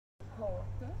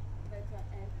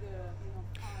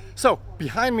So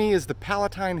behind me is the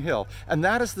Palatine Hill, and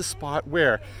that is the spot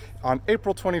where on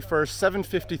April 21st,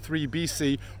 753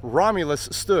 BC, Romulus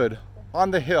stood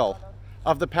on the hill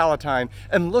of the Palatine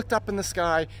and looked up in the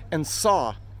sky and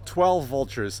saw 12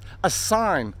 vultures, a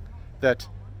sign that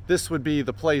this would be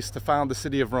the place to found the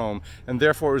city of Rome, and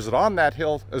therefore it was on that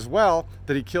hill as well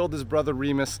that he killed his brother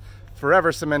Remus,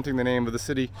 forever cementing the name of the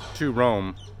city to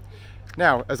Rome.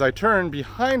 Now, as I turn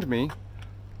behind me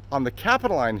on the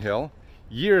Capitoline Hill,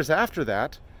 years after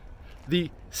that, the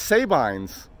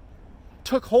Sabines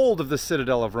took hold of the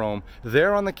citadel of Rome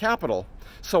there on the Capitol.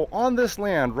 So on this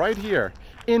land right here,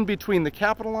 in between the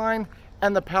Capitoline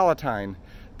and the Palatine,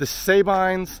 the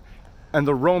Sabines and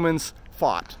the Romans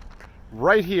fought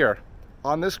right here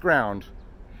on this ground.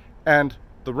 And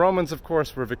the Romans, of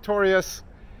course, were victorious,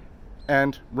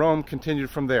 and Rome continued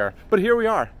from there. But here we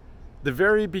are, the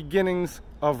very beginnings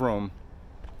of Rome.